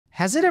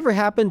Has it ever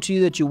happened to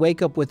you that you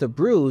wake up with a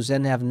bruise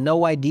and have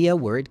no idea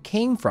where it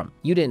came from?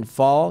 You didn't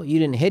fall, you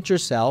didn't hit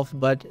yourself,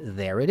 but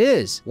there it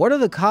is. What are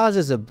the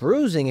causes of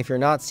bruising if you're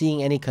not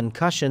seeing any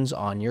concussions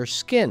on your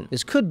skin?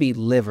 This could be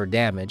liver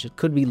damage, it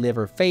could be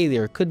liver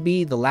failure, it could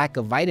be the lack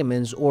of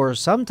vitamins, or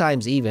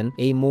sometimes even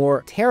a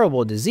more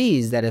terrible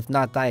disease that, if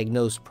not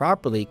diagnosed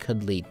properly,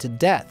 could lead to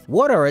death.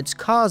 What are its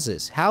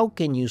causes? How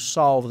can you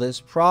solve this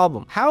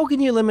problem? How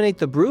can you eliminate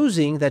the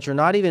bruising that you're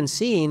not even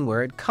seeing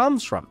where it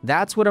comes from?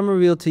 That's what I'm going to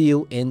reveal to you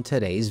in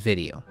today's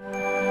video.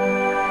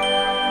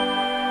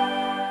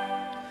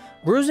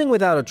 Bruising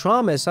without a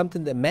trauma is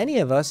something that many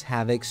of us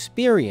have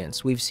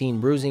experienced. We've seen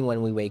bruising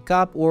when we wake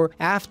up, or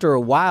after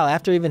a while,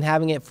 after even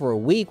having it for a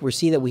week, we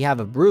see that we have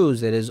a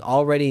bruise that is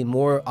already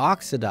more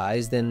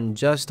oxidized than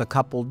just a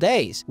couple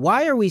days.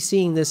 Why are we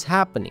seeing this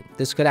happening?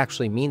 This could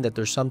actually mean that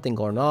there's something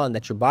going on,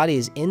 that your body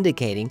is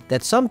indicating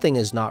that something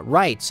is not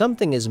right,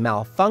 something is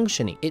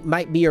malfunctioning. It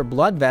might be your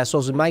blood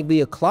vessels, it might be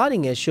a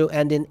clotting issue,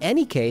 and in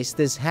any case,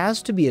 this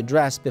has to be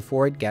addressed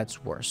before it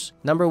gets worse.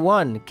 Number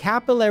 1,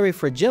 capillary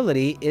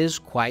fragility is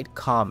quite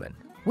common.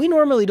 We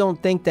normally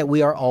don't think that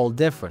we are all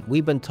different.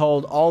 We've been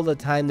told all the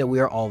time that we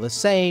are all the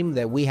same,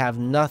 that we have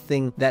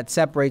nothing that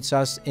separates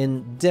us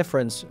in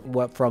difference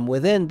from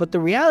within. But the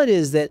reality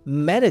is that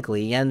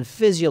medically and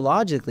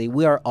physiologically,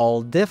 we are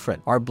all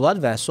different. Our blood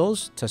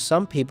vessels, to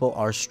some people,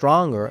 are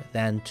stronger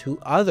than to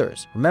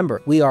others.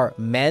 Remember, we are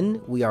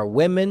men, we are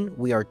women,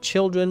 we are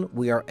children,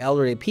 we are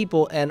elderly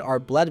people, and our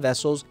blood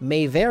vessels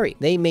may vary.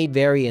 They may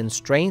vary in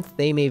strength,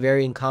 they may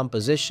vary in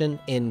composition,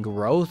 in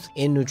growth,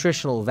 in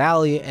nutritional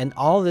value, and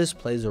all this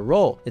plays a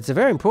role. It's a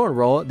very important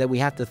role that we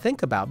have to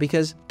think about,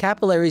 because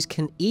capillaries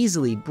can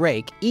easily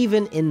break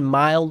even in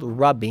mild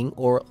rubbing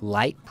or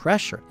light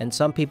pressure. And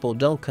some people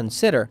don't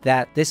consider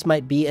that this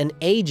might be an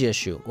age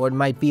issue, or it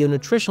might be a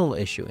nutritional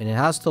issue, and it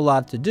has a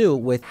lot to do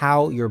with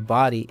how your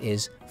body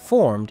is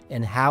formed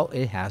and how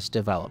it has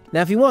developed.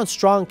 Now, if you want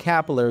strong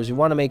capillaries, you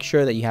want to make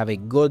sure that you have a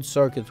good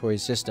circulatory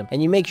system,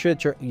 and you make sure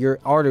that your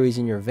arteries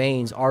and your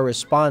veins are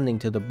responding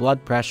to the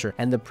blood pressure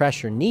and the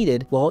pressure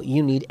needed. Well,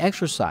 you need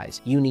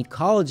exercise, you need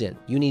collagen,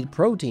 you need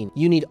protein,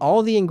 you need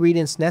all the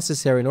ingredients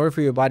necessary in order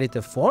for your body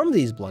to form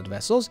these blood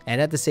vessels,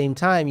 and at the same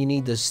time, you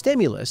need the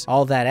stimulus,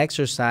 all that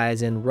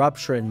exercise and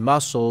rupture in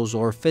muscles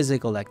or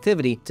physical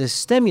activity to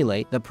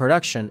stimulate the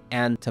production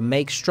and to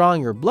make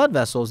strong your blood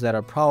vessels that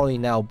are probably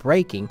now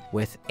breaking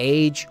with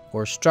age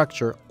or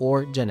structure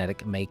or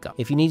genetic makeup.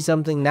 If you need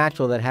something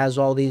natural that has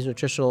all these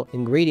nutritional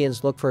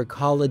ingredients, look for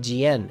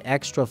Collagen,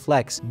 Extra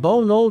Flex,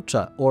 Bone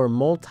Ultra, or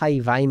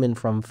Multivitamin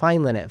from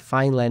Fineland at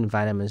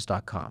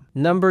finelandvitamins.com.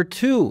 Number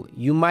 2,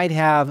 you might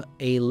have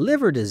a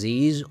liver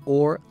disease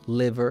or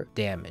liver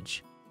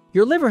damage.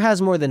 Your liver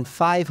has more than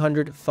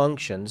 500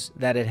 functions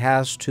that it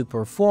has to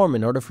perform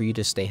in order for you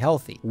to stay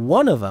healthy.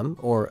 One of them,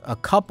 or a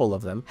couple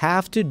of them,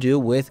 have to do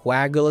with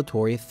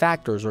coagulatory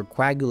factors or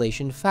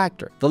coagulation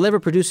factor. The liver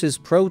produces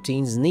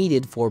proteins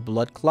needed for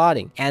blood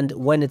clotting, and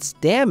when it's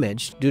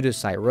damaged due to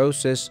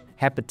cirrhosis,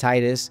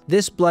 hepatitis,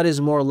 this blood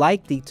is more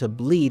likely to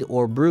bleed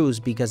or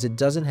bruise because it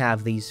doesn't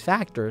have these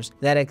factors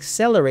that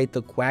accelerate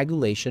the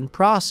coagulation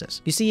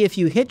process. You see, if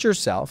you hit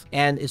yourself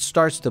and it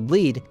starts to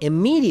bleed,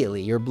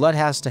 immediately your blood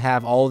has to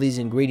have all these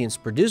ingredients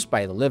produced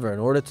by the liver in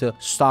order to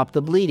stop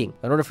the bleeding,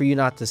 in order for you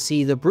not to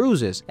see the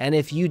bruises. And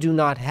if you do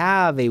not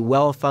have a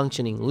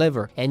well-functioning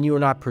liver and you are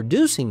not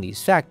producing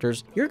these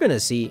factors, you're going to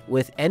see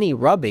with any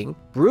rubbing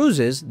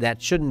bruises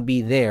that shouldn't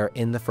be there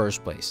in the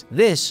first place.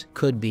 This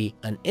could be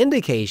an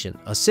indication,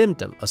 a symptom,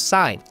 a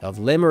sign of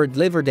liver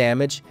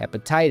damage,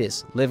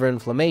 hepatitis, liver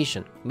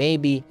inflammation,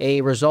 maybe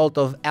a result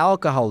of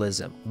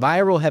alcoholism,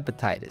 viral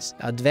hepatitis,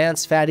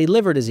 advanced fatty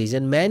liver disease,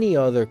 and many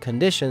other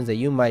conditions that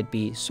you might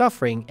be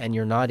suffering and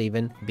you're not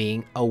even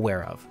being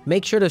aware of.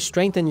 Make sure to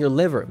strengthen your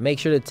liver. Make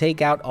sure to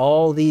take out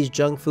all these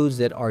junk foods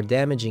that are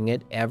damaging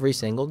it every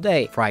single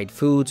day. Fried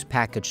foods,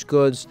 packaged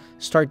goods.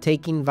 Start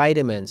taking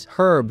vitamins,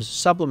 herbs,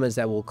 supplements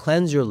that will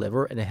cleanse your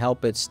liver and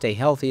help it stay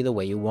healthy the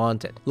way you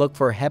want it. Look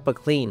for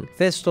Hepaclean,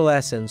 Thistol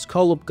Essence,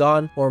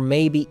 Colupgon, or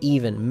maybe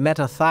even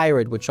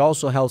Metathyroid, which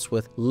also helps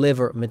with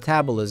liver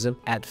metabolism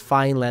at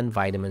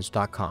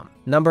finelandvitamins.com.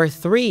 Number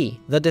 3,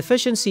 the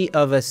deficiency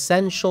of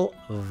essential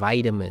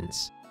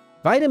vitamins.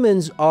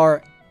 Vitamins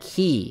are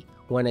key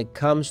when it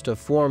comes to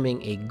forming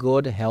a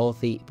good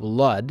healthy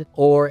blood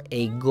or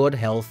a good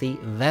healthy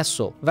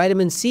vessel.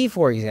 Vitamin C,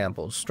 for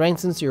example,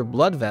 strengthens your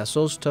blood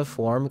vessels to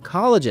form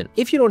collagen.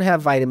 If you don't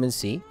have vitamin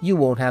C, you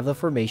won't have the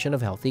formation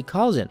of healthy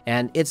collagen,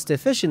 and its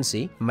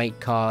deficiency might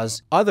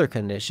cause other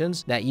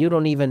conditions that you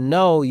don't even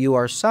know you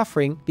are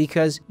suffering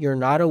because you're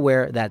not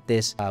aware that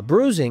this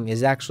bruising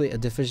is actually a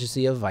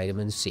deficiency of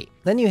vitamin C.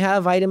 Then you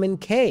have vitamin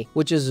K,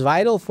 which is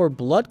vital for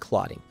blood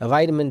clotting. A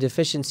vitamin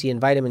deficiency in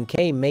vitamin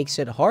K makes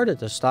it harder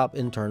to stop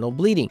internal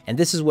bleeding. And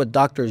this is what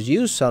doctors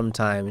use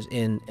sometimes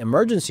in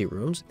emergency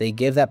rooms. They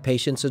give that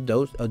patient a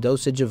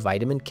dosage of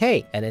vitamin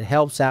K, and it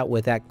helps out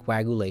with that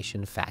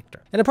coagulation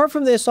factor. And apart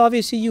from this,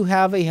 obviously you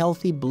have a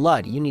healthy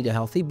blood. You need a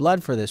healthy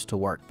blood for this to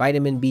work.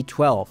 Vitamin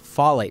B12,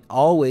 folate,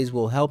 always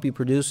will help you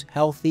produce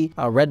healthy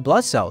red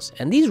blood cells.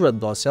 And these red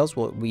blood cells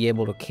will be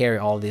able to carry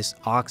all this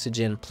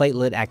oxygen,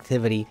 platelet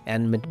activity,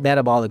 and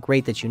metabolic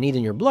rate that you need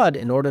in your blood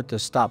in order to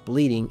stop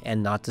bleeding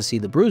and not to see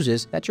the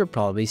bruises that you're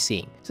probably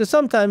seeing. So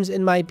sometimes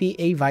it might be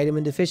a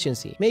vitamin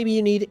deficiency. Maybe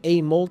you need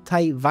a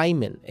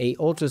multivitamin, a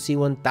Ultra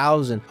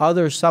C1000,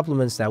 other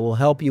supplements that will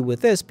help you with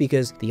this,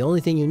 because the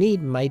only thing you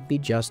need might be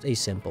just a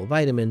simple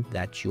vitamin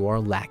that you are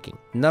lacking.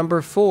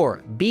 Number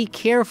 4, be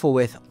careful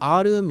with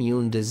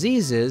autoimmune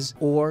diseases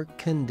or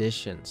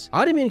conditions.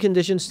 Autoimmune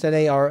conditions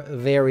today are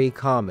very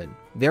common.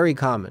 Very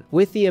common.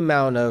 With the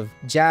amount of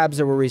jabs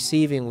that we're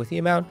receiving, with the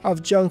amount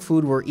of junk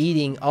food we're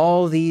eating,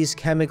 all these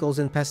chemicals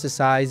and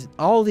pesticides,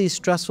 all these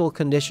stressful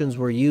conditions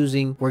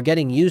we're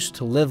getting used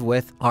to live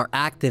with, are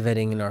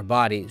activating in our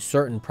body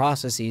certain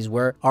processes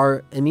where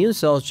our immune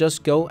cells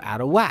just go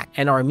out of whack.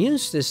 And our immune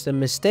system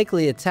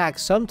mistakenly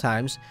attacks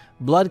sometimes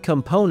blood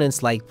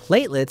components like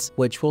platelets,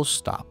 which will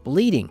stop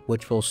bleeding,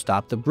 which will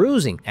stop the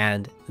bruising.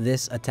 And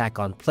this attack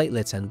on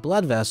platelets and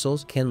blood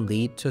vessels can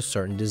lead to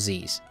certain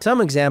disease.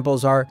 Some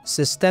examples are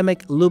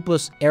systemic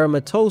lupus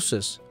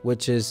erythematosus,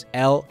 which is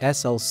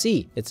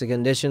SLC. It's a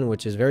condition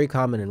which is very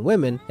common in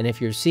women, and if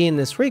you're seeing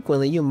this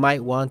frequently, you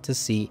might want to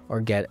see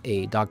or get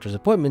a doctor's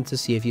appointment to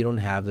see if you don't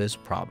have this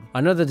problem.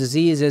 Another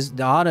disease is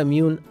the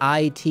autoimmune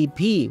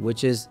ITP,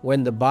 which is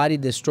when the body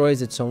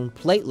destroys its own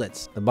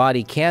platelets. The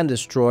body can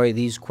destroy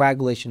these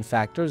coagulation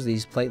factors,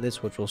 these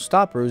platelets, which will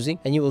stop bruising,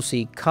 and you will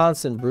see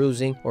constant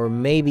bruising, or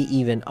maybe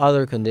even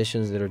other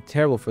conditions that are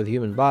terrible for the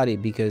human body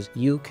because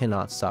you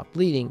cannot stop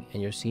bleeding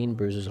and you're seeing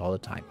bruises all the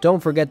time. Don't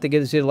forget to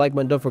give this video a like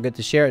button, don't forget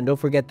to share, and don't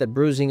forget that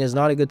bruising is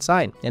not a good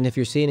sign. And if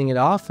you're seeing it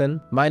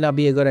often, might not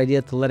be a good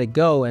idea to let it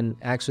go and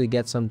actually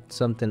get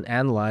something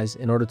analyzed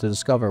in order to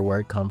discover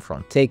where it comes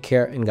from. Take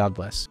care and God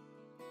bless.